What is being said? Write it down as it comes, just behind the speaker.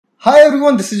Hi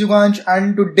everyone, this is Yugansh, and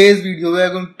in today's video we are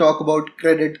going to talk about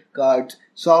credit cards.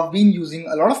 So I've been using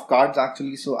a lot of cards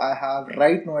actually. So I have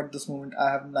right now at this moment I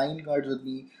have 9 cards with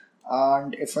me,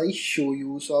 and if I show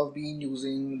you, so I've been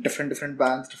using different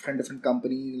banks, different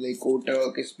companies like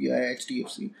Kotak, SBI,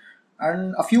 HDFC,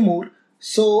 and a few more.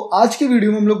 So आज के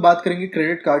video में हम लोग बात करेंगे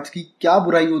credit cards की क्या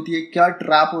बुराई होती है, क्या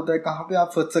ट्रैप होता है, कहाँ पे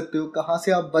आप फंस सकते हो, कहाँ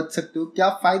से आप बच सकते हो, क्या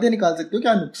फायदे निकाल सकते हो,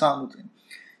 क्या नुकसान होते हैं.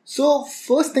 So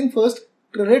first thing first,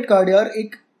 credit card यार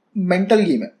एक मेंटल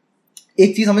गेम है.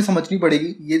 एक चीज हमें समझनी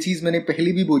पड़ेगी, ये चीज मैंने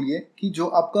पहले भी बोली है कि जो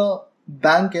आपका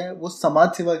बैंक है वो समाज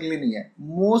सेवा के लिए नहीं है.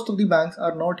 Most of the banks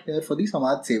are not here for the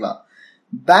समाज सेवा.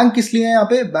 बैंक किस लिए है यहाँ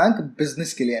पे? बैंक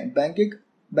बिजनेस के लिए है.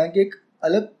 बैंक एक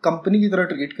अलग कंपनी की तरह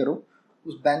ट्रीट करो.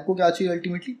 उस बैंक को क्या चाहिए?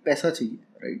 अल्टीमेटली पैसा चाहिए,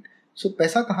 राइट? सो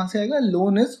पैसा कहाँ से आएगा?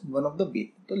 Loan is one of the way.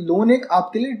 तो लोन एक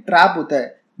आपके लिए ट्रैप होता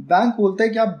है. बैंक बोलता है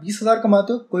कि आप 20,000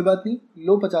 कमाते हो, कोई बात नहीं,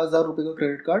 लो 50,000 रुपए का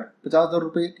क्रेडिट कार्ड, 50,000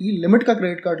 रुपए की लिमिट का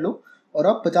क्रेडिट कार्ड लो और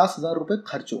आप 50,000 रुपए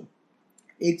खर्चो.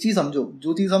 एक चीज समझो,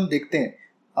 जो चीज हम देखते हैं,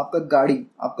 आपका गाड़ी,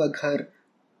 आपका घर,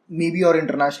 मे बी और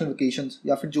इंटरनेशनल वेकेशंस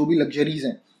या फिर जो भी लग्जरीज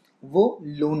हैं, वो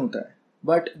लोन होता है.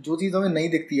 बट जो चीज हमें नहीं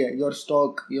दिखती है, your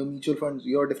stock, your mutual funds,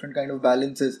 your different kind of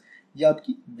balances, ये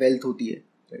आपकी वेल्थ होती है,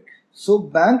 right? So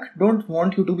bank don't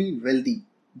want you to be wealthy.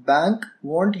 Bank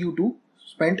want you to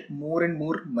spend more and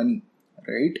more money,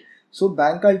 right? So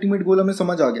bank का ultimate goal हमें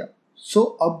समझ आ गया. सो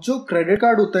अब जो क्रेडिट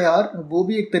कार्ड होता है यार, वो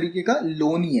भी एक तरीके का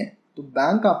लोन ही है. तो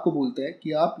बैंक आपको बोलता है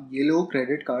कि आप ये लो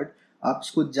क्रेडिट कार्ड, आप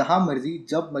इसको जहां मर्जी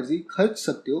जब मर्जी खर्च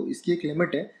सकते हो. इसकी एक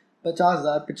लिमिट है,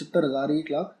 50,000, 75,000,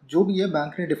 1 लाख, जो भी है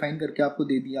बैंक ने डिफाइन करके आपको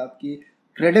दे दिया आपकी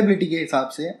क्रेडिबिलिटी के हिसाब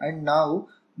से. एंड नाउ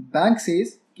बैंक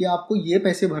सेज कि आपको ये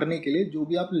पैसे भरने के लिए, जो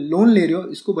भी आप लोन ले रहे हो,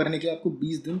 इसको भरने के लिए आपको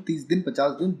 20 दिन, 30 दिन,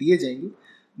 50 दिन दिए जाएंगे.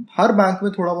 हर बैंक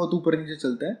में थोड़ा बहुत ऊपर नीचे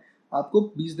चलता है. आपको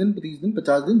 20 दिन, 30 दिन,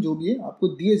 50 दिन, जो भी है आपको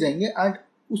दिए जाएंगे. एंड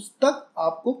उस तक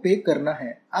आपको पे करना है.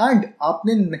 एंड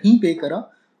आपने नहीं पे करा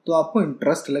तो आपको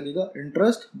इंटरेस्ट लगेगा.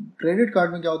 इंटरेस्ट क्रेडिट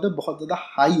कार्ड में क्या होता है? बहुत ज़्यादा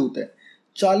हाई होता है.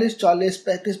 40,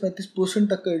 35%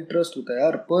 तक का इंटरेस्ट होता है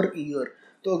यार पर ईयर.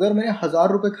 तो अगर मैंने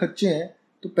 1,000 रुपये खर्चे हैं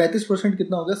तो 35%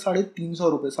 कितना हो गया? 350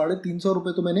 रुपये. 350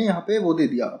 रुपये तो मैंने यहाँ पे वो दे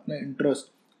दिया अपना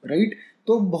इंटरेस्ट, राइट?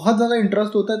 तो बहुत ज़्यादा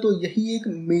इंटरेस्ट होता है. तो यही एक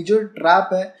मेजर ट्रैप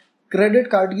है. क्रेडिट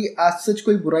कार्ड की एज सच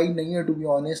कोई बुराई नहीं है, टू बी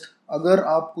ऑनेस्ट, अगर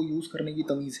आपको यूज़ करने की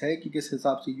तमीज़ है कि किस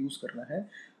हिसाब से यूज़ करना है.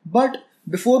 But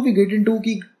before we get into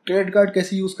कि क्रेडिट कार्ड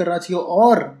कैसे यूज़ करना चाहिए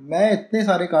और मैं इतने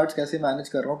सारे कार्ड्स कैसे मैनेज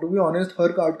कर रहा हूँ, to be honest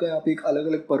her card का यहाँ पे एक अलग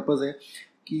अलग पर्पज़ है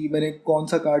कि मैंने कौन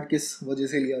सा कार्ड किस वजह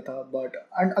से लिया था. बट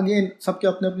एंड अगेन सबके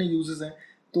अपने अपने यूजेस हैं,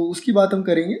 तो उसकी बात हम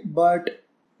करेंगे.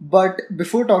 But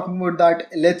before talking about that,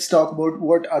 let's talk about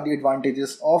what are the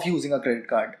advantages of using a credit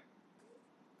card.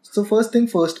 So first thing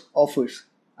first, offers.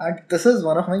 And this is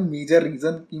one of my major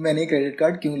reason कि मैंने credit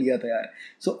card क्यों लिया था यार.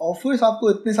 So offers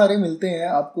आपको इतने सारे मिलते हैं,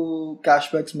 आपको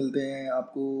कैशबैक्स मिलते हैं,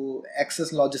 आपको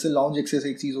एक्सेस लॉन्च, जैसे लॉन्च एक्सेस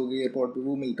एक चीज़ हो गई एयरपोर्ट पे,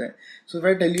 वो मिलता है. So if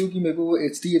I tell you कि मेरे को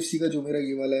HDFC का जो मेरा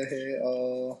ये वाला है,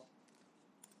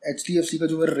 HDFC का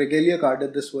जो मेरा रेगुलर कार्ड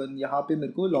है, दिस वन, यहाँ पे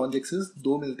मेरे को लॉन्च एक्सेस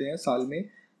 2 मिलते हैं साल में.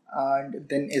 एंड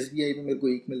देन SBI पे मेरे को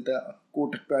 1 मिलता है.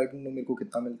 कोटक पे आई डोंट नो मेरे को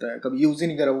कितना मिलता है, कभी यूज़ ही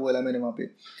नहीं करा वो वाला मैंने वहाँ पे.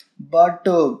 बट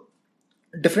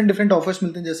डिफरेंट ऑफर्स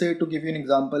मिलते हैं. जैसे to give you an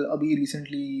example, अभी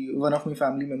recently one of my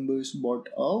family members bought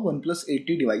a OnePlus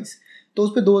 80 device, तो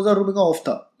उस पर 2,000 रुपये का ऑफ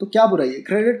था. तो क्या बुराई है?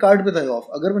 क्रेडिट कार्ड पे था ऑफ.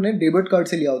 अगर मैंने डेबिट कार्ड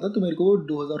से लिया होता तो मेरे को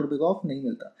 2,000 रुपये का ऑफ नहीं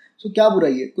मिलता. सो क्या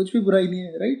बुराई है? कुछ भी बुराई नहीं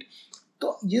है, राइट?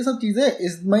 तो ये सब चीज़ें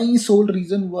is my soul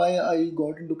reason why I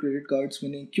got in to credit cards.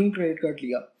 मैंने क्यों क्रेडिट कार्ड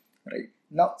लिया, राइट?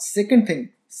 नाउ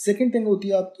सेकेंड थिंग होती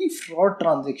है आपकी fraud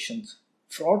transactions.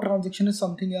 Fraud transaction is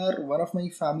something यार, one of my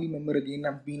family member again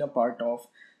have been a part of.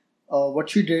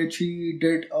 What she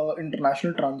did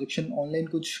international transaction, online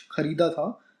कुछ खरीदा था.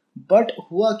 बट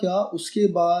हुआ क्या उसके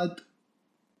बाद,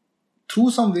 through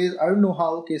some ways, I don't know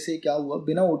how, कैसे क्या हुआ,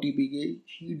 बिना OTP के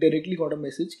ही डायरेक्टली गॉट अ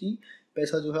मैसेज कि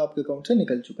पैसा जो है आपके अकाउंट से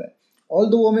निकल चुका है. ऑल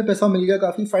दो हमें पैसा मिल गया,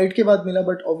 काफ़ी फाइट के बाद मिला,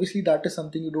 but obviously that is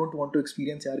something you don't want to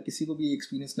experience यार. किसी को भी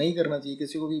एक्सपीरियंस नहीं करना चाहिए,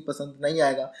 किसी को भी पसंद नहीं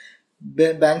आएगा.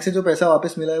 बैंक से जो पैसा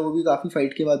वापस मिला है वो भी काफ़ी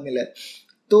फाइट के बाद मिला है.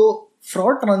 तो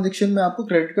फ्रॉड ट्रांजेक्शन में आपको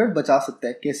क्रेडिट कार्ड बचा सकता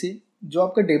है. कैसे? जो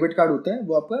आपका डेबिट कार्ड होता है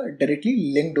वो आपका डायरेक्टली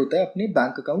लिंक्ड होता है अपने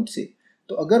बैंक अकाउंट से.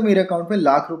 तो अगर मेरे अकाउंट में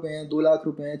लाख रुपए हैं, 2 लाख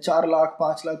रुपए हैं, 4 lakh,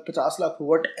 5 lakh, 50 lakh,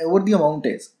 what ever the amount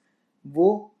is, वो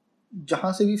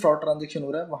जहाँ से भी फ्रॉड ट्रांजेक्शन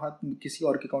हो रहा है वहाँ किसी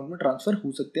और के अकाउंट में ट्रांसफर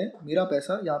हो सकते हैं. मेरा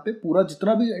पैसा यहाँ पे पूरा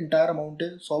जितना भी एंटायर अमाउंट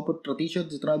है, 100%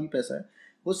 जितना भी पैसा है,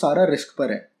 वो सारा रिस्क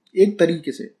पर है एक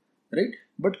तरीके से, राइट?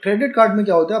 बट क्रेडिट कार्ड में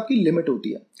क्या होता है? आपकी लिमिट होती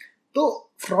है. तो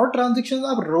फ्रॉड ट्रांजेक्शन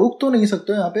आप रोक तो नहीं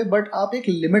सकते हो यहाँ पे, बट आप एक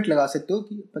लिमिट लगा सकते हो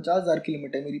कि 50,000 की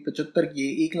लिमिट है मेरी, 75 की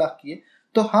है, 1 लाख की है,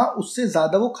 तो हाँ, उससे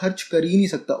ज़्यादा वो खर्च कर ही नहीं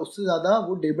सकता, उससे ज़्यादा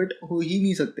वो डेबिट हो ही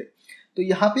नहीं सकते। तो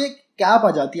यहाँ पे एक कैप आ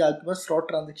जाती है आपके पास फ्रॉड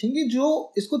ट्रांजेक्शन की,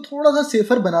 जो इसको थोड़ा सा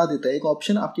सेफर बना देता है। एक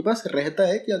ऑप्शन आपके पास रहता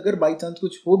है कि अगर बाई चांस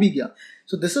कुछ हो भी गया,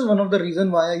 so this is one of the reason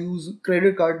why I use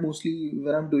credit card mostly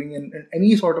when I am doing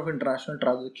any sort of international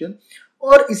transaction.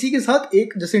 और इसी के साथ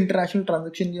एक, जैसे इंटरनेशनल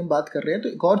ट्रांजेक्शन की हम बात कर रहे हैं, तो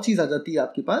एक और चीज आ जाती है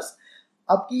आपके पास।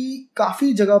 आपकी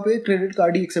काफी जगह पे क्रेडिट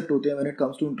कार्ड ही एक्सेप्ट होते हैं when it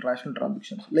comes to international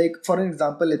transaction. Like for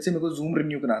example, let's say मेरे को जूम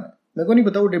रिन्यू कराना है, मेरे को नहीं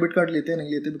पता वो डेबिट कार्ड लेते हैं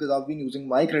नहीं लेते, because I have been using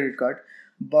my credit card.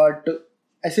 But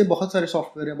ऐसे बहुत सारे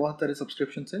सॉफ्टवेयर हैं, बहुत सारे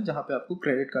सब्सक्रिप्शन हैं जहाँ पे आपको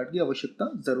क्रेडिट कार्ड की आवश्यकता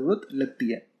जरूरत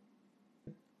लगती है।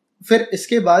 फिर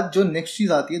इसके बाद जो नेक्स्ट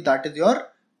चीज आती है, that is your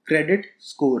credit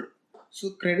score. So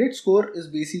credit score is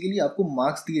basically आपको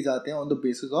मार्क्स दिए जाते हैं ऑन द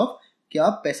बेसिस ऑफ कि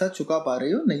आप पैसा चुका पा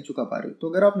रहे हो नहीं चुका पा रहे हो। तो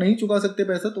अगर आप नहीं चुका सकते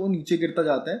पैसा तो वो नीचे गिरता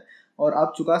जाता है, और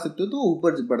आप चुका सकते हो तो वो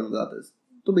ऊपर बढ़ता जाता है।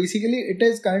 तो basically it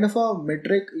is kind of a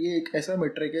metric, ये एक ऐसा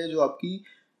मेट्रिक है जो आपकी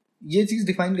ये चीज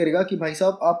डिफाइन करेगा कि भाई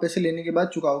साहब आप पैसे लेने के बाद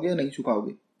चुकाओगे या नहीं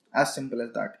चुकाओगे, as simple as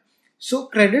that. So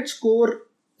credit score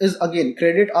is again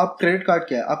credit. आप क्रेडिट कार्ड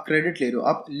क्या है, आप क्रेडिट ले रहे हो,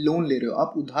 आप लोन ले रहे हो,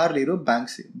 आप उधार ले रहे हो बैंक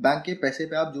से, बैंक के पैसे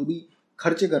पे आप जो भी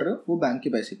खर्चे कर रहे हो वो बैंक के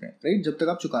पैसे पे, राइट, जब तक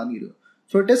आप चुका नहीं रहे हो।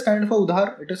 So it is kind of a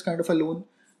उधार, it is kind of a loan.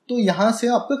 तो यहाँ से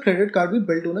आपका क्रेडिट कार्ड भी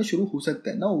बिल्ड होना शुरू हो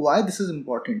सकता है। Now why this is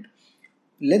important,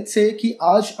 let's say कि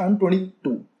आज आई एम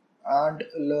 22 एंड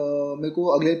मेरे को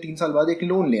अगले 3 साल बाद एक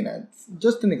लोन लेना है।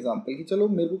 जस्ट एन एग्जाम्पल कि चलो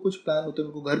मेरे को कुछ प्लान होते हैं,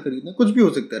 मेरे को घर खरीदना, कुछ भी हो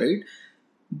सकता है, राइट।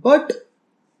 बट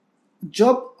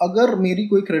जब अगर मेरी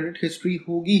कोई क्रेडिट हिस्ट्री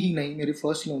होगी ही नहीं मेरे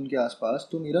फर्स्ट लोन के आसपास,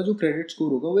 तो मेरा जो क्रेडिट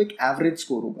स्कोर होगा वो एक एवरेज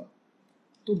स्कोर होगा।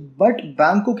 तो बट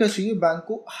बैंक को क्या चाहिए, बैंक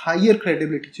को हायर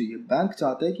क्रेडिबिलिटी चाहिए। बैंक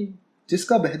चाहता है कि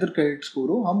जिसका बेहतर क्रेडिट स्कोर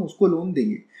हो हम उसको लोन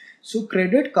देंगे। सो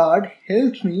credit card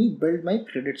helps me build my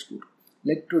credit score.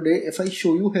 Like today, if I show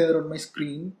you here on my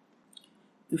screen,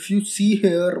 if you see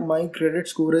here, my credit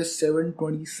score is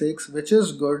 726, which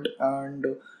is good, and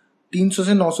 300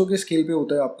 से 900 के scale पे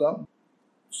होता है आपका।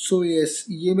 So yes,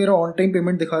 ये मेरा on time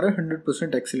payment दिखा रहा है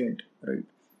 100% एक्सीलेंट, राइट।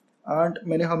 एंड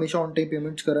मैंने हमेशा ऑन टाइम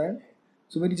पेमेंट्स करा है।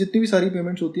 सो मेरी जितनी भी सारी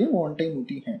पेमेंट्स होती हैं वो ऑन टाइम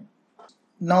होती हैं।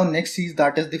 नाउ नेक्स्ट चीज,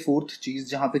 दैट इज द फोर्थ चीज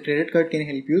जहाँ पे credit card can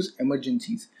help you, is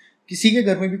emergencies. किसी के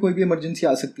घर में भी कोई भी इमरजेंसी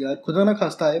आ सकती है यार, खुदा ना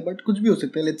खास्ता है बट कुछ भी हो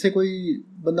सकता है। लेट्स से कोई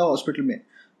बंदा हॉस्पिटल में,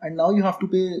 and now you have to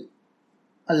पे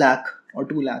 1 लाख और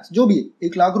 2 लाख, जो भी है,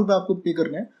 1 लाख रुपए आपको पे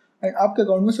करने हैं, एंड आपके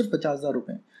अकाउंट में सिर्फ 50,000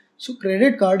 रुपए हैं। सो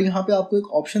क्रेडिट कार्ड यहाँ पे आपको एक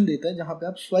ऑप्शन देता है जहाँ पे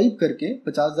आप स्वाइप करके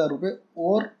 50,000 रुपए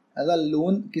और एज अ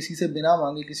लोन किसी से बिना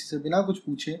मांगे, किसी से बिना कुछ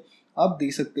पूछे आप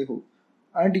दे सकते हो।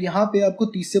 एंड यहाँ पे आपको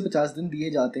 30 से 50 दिन दिए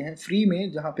जाते हैं फ्री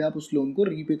में, जहाँ पे आप उस लोन को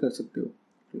रीपे कर सकते हो।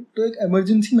 तो एक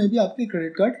इमरजेंसी में भी आपके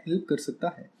क्रेडिट कार्ड हेल्प कर सकता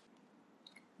है।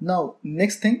 Now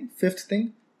next thing, fifth thing,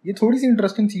 ये थोड़ी सी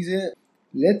इंटरेस्टिंग चीज़ है।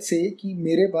 लेट्स से कि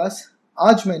मेरे पास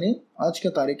आज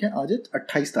क्या तारीख है, आज है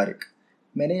 28 तारीख,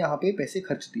 मैंने यहाँ पे पैसे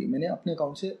खर्च दिए, मैंने अपने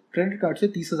अकाउंट से क्रेडिट कार्ड से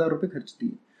 30,000 रुपये खर्च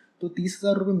दिए। तो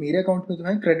 30,000 रुपये मेरे अकाउंट में जो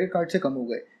है क्रेडिट कार्ड से कम हो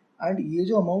गए। एंड ये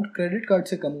जो अमाउंट क्रेडिट कार्ड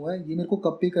से कम हुआ है ये मेरे को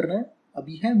कब पे करना है,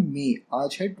 अभी है मई,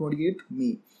 आज है 28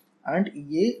 मई, एंड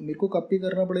ये मेरे को कब पे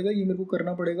करना पड़ेगा, ये मेरे को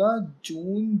करना पड़ेगा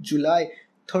जून जुलाई,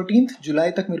 13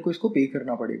 जुलाई तक मेरे को इसको पे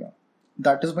करना पड़ेगा।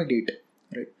 That is my date,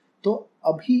 right. तो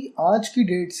अभी आज की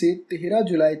डेट से 13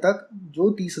 जुलाई तक जो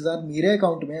 30,000 मेरे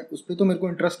अकाउंट में है उस पर तो मेरे को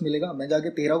इंटरेस्ट मिलेगा, मैं जाके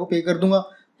 13 को पे कर दूंगा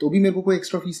तो भी मेरे को कोई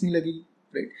एक्स्ट्रा फीस नहीं लगेगी,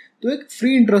 राइट। तो एक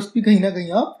फ्री इंटरेस्ट भी कहीं ना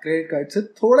कहीं आप क्रेडिट कार्ड से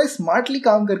थोड़ा स्मार्टली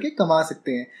काम करके कमा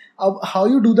सकते हैं। अब how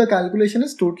you do the calculation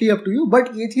is totally up to you,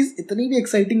 but ये चीज़ इतनी भी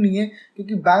एक्साइटिंग नहीं है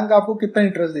क्योंकि बैंक आपको कितना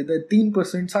इंटरेस्ट देता है,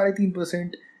 3%,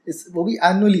 3.5%, वो भी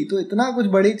एनुअली। तो इतना कुछ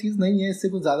बड़ी चीज़ नहीं है, इससे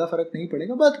कुछ ज़्यादा फर्क नहीं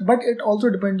पड़ेगा। But it also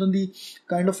depends on the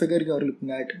kind of figure you are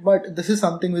looking at. But this is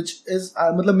something which is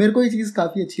मतलब मेरे को ये चीज़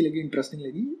काफ़ी अच्छी लगी, इंटरेस्टिंग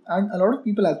लगी, and a lot of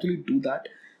people actually do that,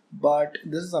 but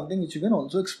this is something which you can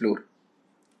also explore.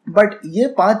 But ये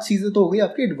 5 चीज़ें तो हो गई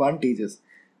आपके एडवांटेजेस।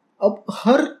 अब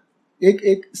हर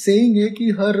एक सेइंग है कि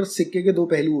हर सिक्के के 2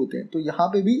 पहलू होते हैं, तो यहाँ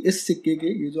पे भी इस सिक्के के,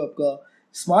 ये जो आपका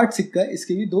स्मार्ट सिक्का है,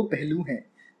 इसके भी 2 पहलू हैं।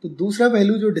 तो दूसरा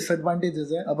पहलू जो डिसएडवांटेजेस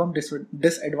है, अब हम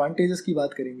डिसएडवांटेजेस की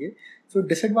बात करेंगे। तो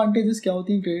डिसएडवांटेजेस क्या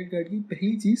होती है क्रेडिट कार्ड की,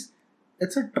 पहली चीज़,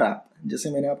 इट्स अ ट्रैप।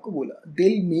 जैसे मैंने आपको बोला, they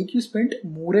will make you spend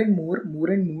more and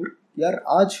more. यार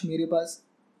आज मेरे पास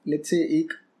लेट्स से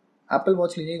एक एप्पल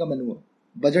वॉच लेने का मन हुआ,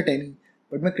 बजट है नहीं,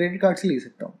 बट मैं क्रेडिट कार्ड से ले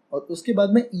सकता हूँ और उसके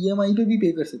बाद मैं EMI पे भी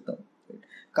पे कर सकता हूँ।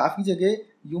 काफ़ी जगह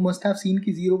यू मस्ट हैव सीन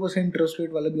की 0% इंटरेस्ट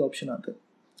रेट वाला भी ऑप्शन आता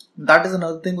है। दैट इज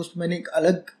अनदर थिंग, उसमें मैंने एक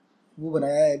अलग वो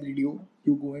बनाया है video,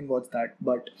 you go and watch that.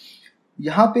 But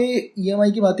यहाँ पे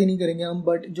EMI की बातें नहीं करेंगे हम,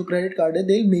 बट जो क्रेडिट कार्ड है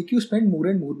they make you spend more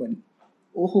and more money.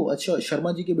 ओहो अच्छा,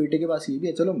 शर्मा जी के बेटे के पास ये भी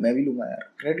है, चलो मैं भी लूंगा यार,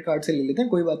 क्रेडिट कार्ड से ले लेते हैं,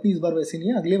 कोई बात नहीं, इस बार वैसे नहीं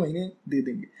है, अगले महीने दे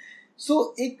देंगे।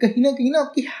 एक कहीं ना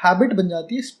आपकी हैबिट बन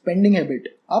जाती है, स्पेंडिंग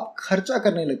हैबिट, आप खर्चा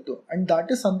करने लगते हो, and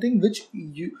that is something which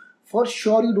you for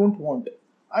sure you don't want.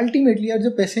 Ultimately यार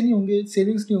जब पैसे नहीं होंगे,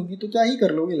 सेविंग्स नहीं होगी, तो क्या ही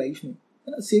कर लोगे लाइफ में,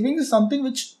 है ना। Savings is something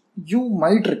which you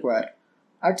might require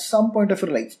at some point of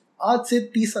your life. आज से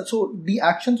 30 सो दी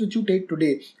actions which you take today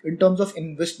in terms of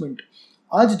investment,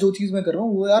 आज जो चीज़ मैं कर रहा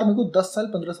हूँ वो यार मेरे को 10 साल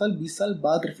 15 साल 20 साल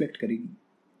बाद रिफ्लेक्ट करेगी,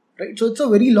 right. So it's a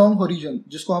very long horizon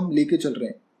जिसको हम लेके चल रहे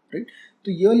हैं, राइट।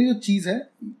 तो ये वाली जो चीज़ है,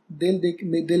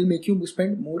 they'll make you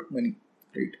spend more money,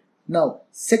 right। now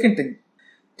second thing,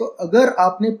 तो अगर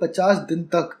आपने 50 दिन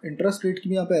तक, इंटरेस्ट रेट की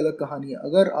भी यहाँ पे अलग कहानी है,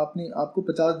 अगर आपको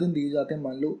 50 दिन दिए जाते हैं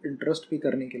मान लो इंटरेस्ट पे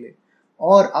करने के लिए,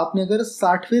 और आपने अगर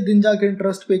 60वें दिन जाके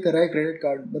इंटरेस्ट पे करा है क्रेडिट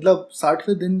कार्ड, मतलब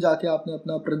 60वें दिन जाके आपने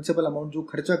अपना प्रिंसिपल अमाउंट जो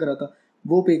खर्चा करा था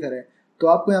वो पे करा है, तो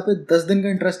आपको यहाँ पे 10 दिन का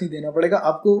इंटरेस्ट नहीं देना पड़ेगा,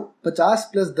 आपको 50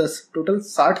 + 10 टोटल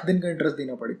 60 दिन का इंटरेस्ट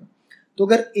देना पड़ेगा। तो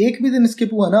अगर एक भी दिन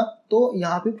स्किप हुआ ना, तो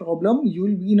यहाँ पे problem, you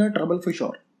will be in a trouble for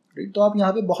sure, right. तो आप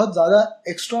यहाँ पे बहुत ज़्यादा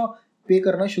एक्स्ट्रा पे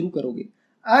करना शुरू करोगे।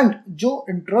 एंड जो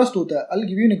इंटरेस्ट होता है, I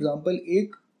give you an example,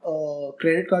 एक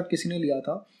क्रेडिट कार्ड किसी ने लिया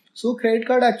था। क्रेडिट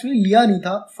कार्ड एक्चुअली लिया नहीं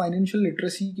था, फाइनेंशियल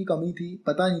लिटरेसी की कमी थी,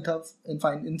 पता नहीं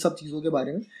था इन सब चीज़ों के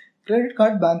बारे में। क्रेडिट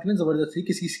कार्ड बैंक ने ज़बरदस्ती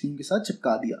किसी स्कीम के साथ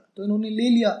चिपका दिया, तो इन्होंने ले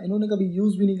लिया, इन्होंने कभी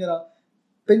यूज़ भी नहीं करा,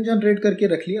 पिन जनरेट करके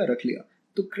रख लिया।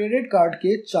 तो क्रेडिट कार्ड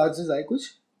के चार्जेस आए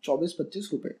कुछ 24-25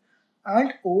 रुपये,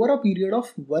 and over a period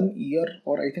of 1 year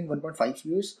और आई थिंक 1.5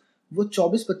 ईयर्स, वो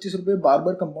 24-25 रुपये बार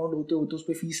बार कंपाउंड होते होते, उस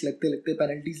पर फीस लगते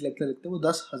पेनल्टीज लगते वो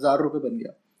 10,000 रुपये बन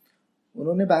गया।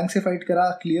 उन्होंने बैंक से फाइट करा,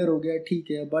 क्लियर हो गया,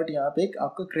 ठीक है, बट यहाँ पे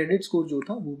आपका क्रेडिट स्कोर जो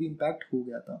था वो भी इम्पैक्ट हो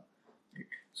गया था।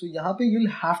 यहाँ पे you'll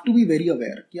have to be very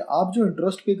aware कि आप जो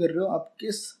इंटरेस्ट पे कर रहे हो आप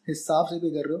किस हिसाब से पे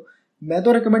कर रहे हो। मैं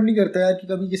तो रिकमेंड नहीं करता यार कि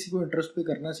कभी किसी को इंटरेस्ट पे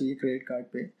करना चाहिए क्रेडिट कार्ड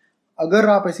पे। अगर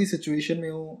आप ऐसी सिचुएशन में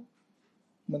हो,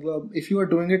 मतलब if you are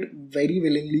doing it very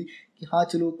willingly कि हाँ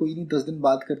चलो कोई नहीं 10 दिन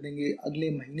बाद कर देंगे, अगले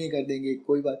महीने कर देंगे,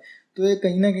 कोई बात, तो ये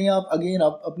कहीं ना कहीं आप अगेन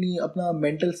आप अपना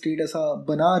मेंटल स्टेट ऐसा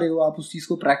बना रहे हो, आप उस चीज़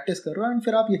को प्रैक्टिस कर रहे हो, एंड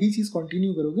फिर आप यही चीज़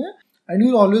कंटिन्यू करोगे, and you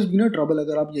will always be in trouble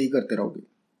अगर आप यही करते रहोगे।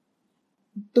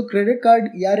 तो क्रेडिट कार्ड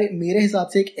यार मेरे हिसाब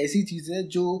से एक ऐसी चीज़ है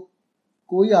जो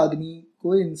कोई आदमी,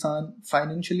 कोई इंसान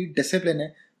फाइनेंशियली डिसिप्लिन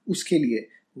है उसके लिए।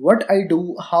 What I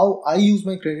do, how I use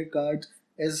my credit card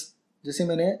is, जैसे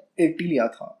मैंने 80 लिया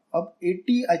था, अब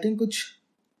 80 आई थिंक कुछ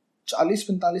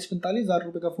 45 हज़ार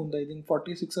रुपये का फ़ोन था, आई थिंक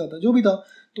 46 का था, जो भी था।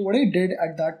 तो what I did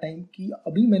at that time कि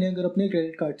अभी मैंने अगर अपने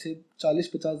क्रेडिट कार्ड से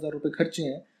 40-50 हज़ार रुपये खर्चे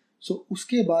हैं, सो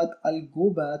उसके बाद आई go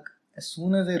back as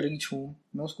soon as I reach home,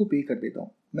 मैं उसको पे कर देता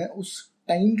हूँ। मैं उस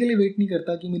टाइम के लिए वेट नहीं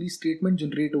करता कि मेरी स्टेटमेंट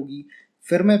जनरेट होगी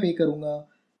फिर मैं पे करूँगा,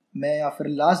 मैं या फिर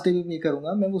लास्ट डे पे पे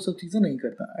करूँगा, मैं वो सब चीज़ें नहीं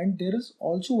करता। And there is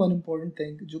also one important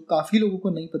thing जो काफ़ी लोगों को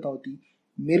नहीं पता होती,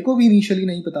 मेरे को भी इनिशियली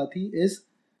नहीं पता थी, इज़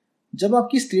जब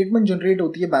आपकी स्टेटमेंट जनरेट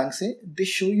होती है बैंक से, दे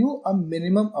show you a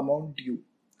minimum amount due.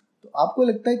 तो आपको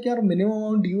लगता है कि यार मिनिमम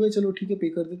अमाउंट ड्यू है, चलो ठीक है पे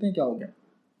कर देते हैं, क्या हो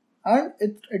गया, and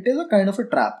it is a kind of a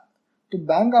trap. तो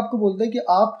बैंक आपको बोलता है कि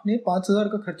आपने 5,000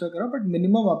 का खर्चा करा, बट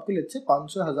मिनिमम आपको लेट से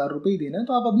 500-1,000 रुपये ही देना है,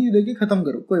 तो आप अभी दे के ख़त्म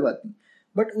करो, कोई बात नहीं।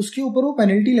 बट उसके ऊपर वो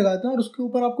पेनल्टी लगाते हैं और उसके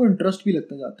ऊपर आपको इंटरेस्ट भी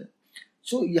लगते जाते हैं।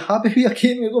 यहाँ पे भी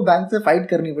अगेन मेरे को बैंक से फाइट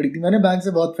करनी पड़ी थी, मैंने बैंक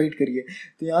से बहुत फाइट करी है।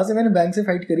 तो यहाँ से मैंने बैंक से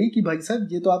फाइट करी कि भाई साहब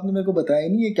ये तो आपने मेरे को बताया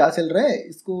नहीं, ये क्या चल रहा है,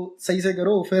 इसको सही से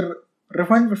करो। फिर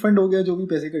रिफंड हो गया, जो भी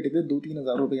पैसे कटे थे 2-3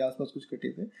 हज़ार रुपये के आसपास कुछ कटे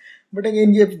थे। बट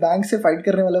अगेन ये बैंक से फाइट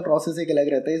करने वाला प्रोसेस एक अलग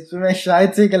रहता है, इसमें मैं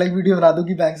शायद से एक अलग वीडियो बना दूँ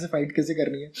कि बैंक से फाइट कैसे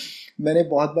करनी है, मैंने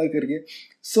बहुत बार करी है।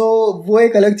 वो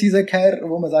एक अलग चीज़ है, खैर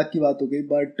वो मजाक की बात हो गई।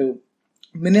 बट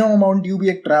मिनिमम अमाउंट ड्यू भी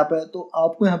एक ट्रैप है, तो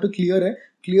आपको यहाँ पे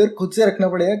क्लियर खुद से रखना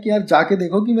पड़ेगा कि यार जाके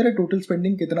देखो कि मेरा टोटल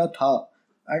स्पेंडिंग कितना था,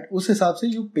 एंड उस हिसाब से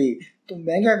यू पे। तो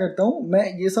मैं क्या करता हूँ, मैं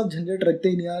ये सब झंझट रखते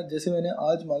ही नहीं यार। जैसे मैंने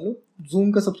आज मान लो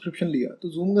जूम का सब्सक्रिप्शन लिया, तो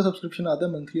जूम का सब्सक्रिप्शन आता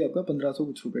है मंथली आपका 1500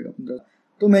 कुछ रुपये का, 15।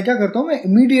 तो मैं क्या करता हूँ, मैं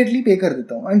इमीडिएटली पे कर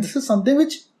देता हूँ, and this is something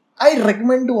which I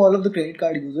recommend to all of the credit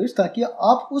card users, ताकि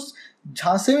आप उस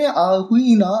झांसे में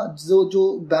हुई ना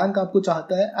जो बैंक आपको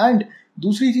चाहता है। एंड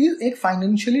दूसरी चीज़, एक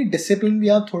फाइनेंशियली डिसिप्लिन भी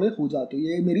आप थोड़े हो जाते हो,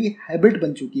 ये मेरी हैबिट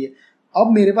बन चुकी है।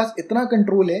 अब मेरे पास इतना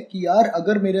कंट्रोल है कि यार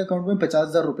अगर मेरे अकाउंट में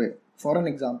 50,000 रुपये फॉर एन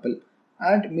एग्जाम्पल,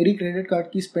 एंड मेरी क्रेडिट कार्ड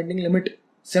की स्पेंडिंग लिमिट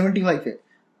 75 है,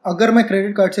 अगर मैं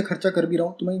क्रेडिट कार्ड से खर्चा कर भी रहा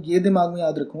हूँ, तो मैं ये दिमाग में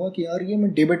याद रखूंगा कि यार ये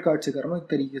मैं डेबिट कार्ड से कर रहा हूँ एक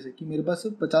तरीके से, कि मेरे पास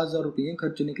सिर्फ 50,000 रुपये हैं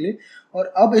खर्च निकले,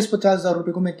 और अब इस 50,000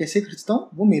 रुपये को मैं कैसे खर्चता हूँ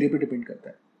वो मेरे पे डिपेंड करता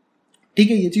है।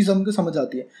 ठीक है, ये चीज़ हमको समझ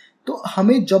आती है। तो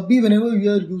हमें जब भी whenever we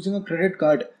are using a credit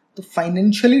card, तो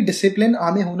फाइनेंशियली डिसिप्लिन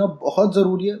हमें होना बहुत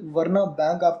ज़रूरी है, वरना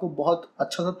बैंक आपको बहुत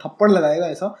अच्छा सा थप्पड़ लगाएगा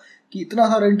ऐसा कि इतना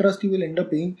सारा interest you will and up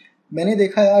paying. मैंने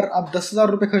देखा यार, आप 10,000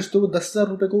 रुपये खर्चते हो, 10,000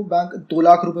 रुपये को बैंक 2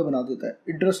 लाख रुपए बना देता है,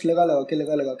 इंटरेस्ट लगा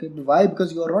लगा के। Y?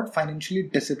 Because you are not financially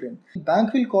discipline. Bank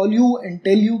will call you and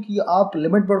tell you कि आप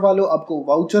लिमिट बढ़वा लो, आपको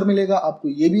वाउचर मिलेगा, आपको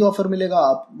ये भी ऑफर मिलेगा,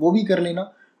 आप वो भी कर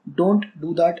लेना। Don't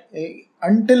do that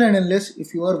until and unless if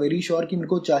you are very sure कि मेरे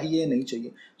को चाहिए नहीं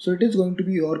चाहिए। So it is going to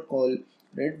be your call,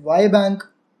 right? Why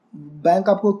bank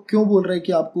आपको क्यों बोल रहा है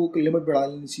कि आपको लिमिट बढ़ा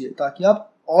लेनी चाहिए ताकि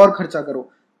आप और खर्चा करो?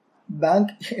 Bank,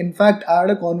 in fact I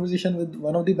had a conversation with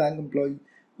one of the bank employ,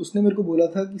 उसने मेरे को बोला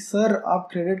था कि सर आप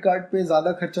क्रेडिट कार्ड पे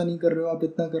ज़्यादा खर्चा नहीं कर रहे हो, आप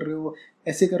इतना कर रहे हो,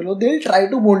 ऐसे कर लो, they try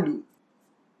to mould you.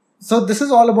 So this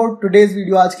is all about today's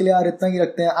video. आज के लिए यार इतना ही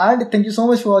रखते हैं, and thank you so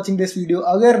much for watching this video.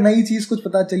 अगर नई चीज कुछ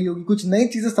पता चली होगी, कुछ नई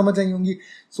चीजें समझ आई होंगी,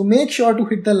 so make sure to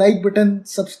hit the like button,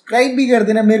 subscribe भी कर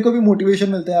देना, मेरे को भी मोटिवेशन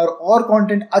मिलता है और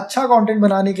कंटेंट, अच्छा कंटेंट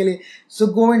बनाने के लिए। सो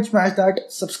go and smash that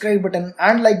subscribe button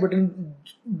and like button.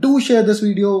 Do share this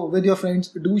video with your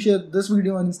friends, do share this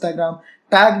video on Instagram,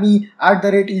 tag me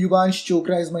 @Yuvansh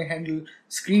Chopra is my handle,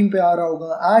 screen पे आ रहा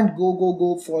होगा, and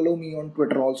go follow me on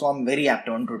Twitter also. I'm very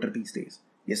active on Twitter these days.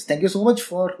 Yes, thank you so much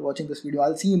for watching this video.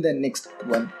 I'll see you in the next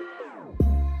one.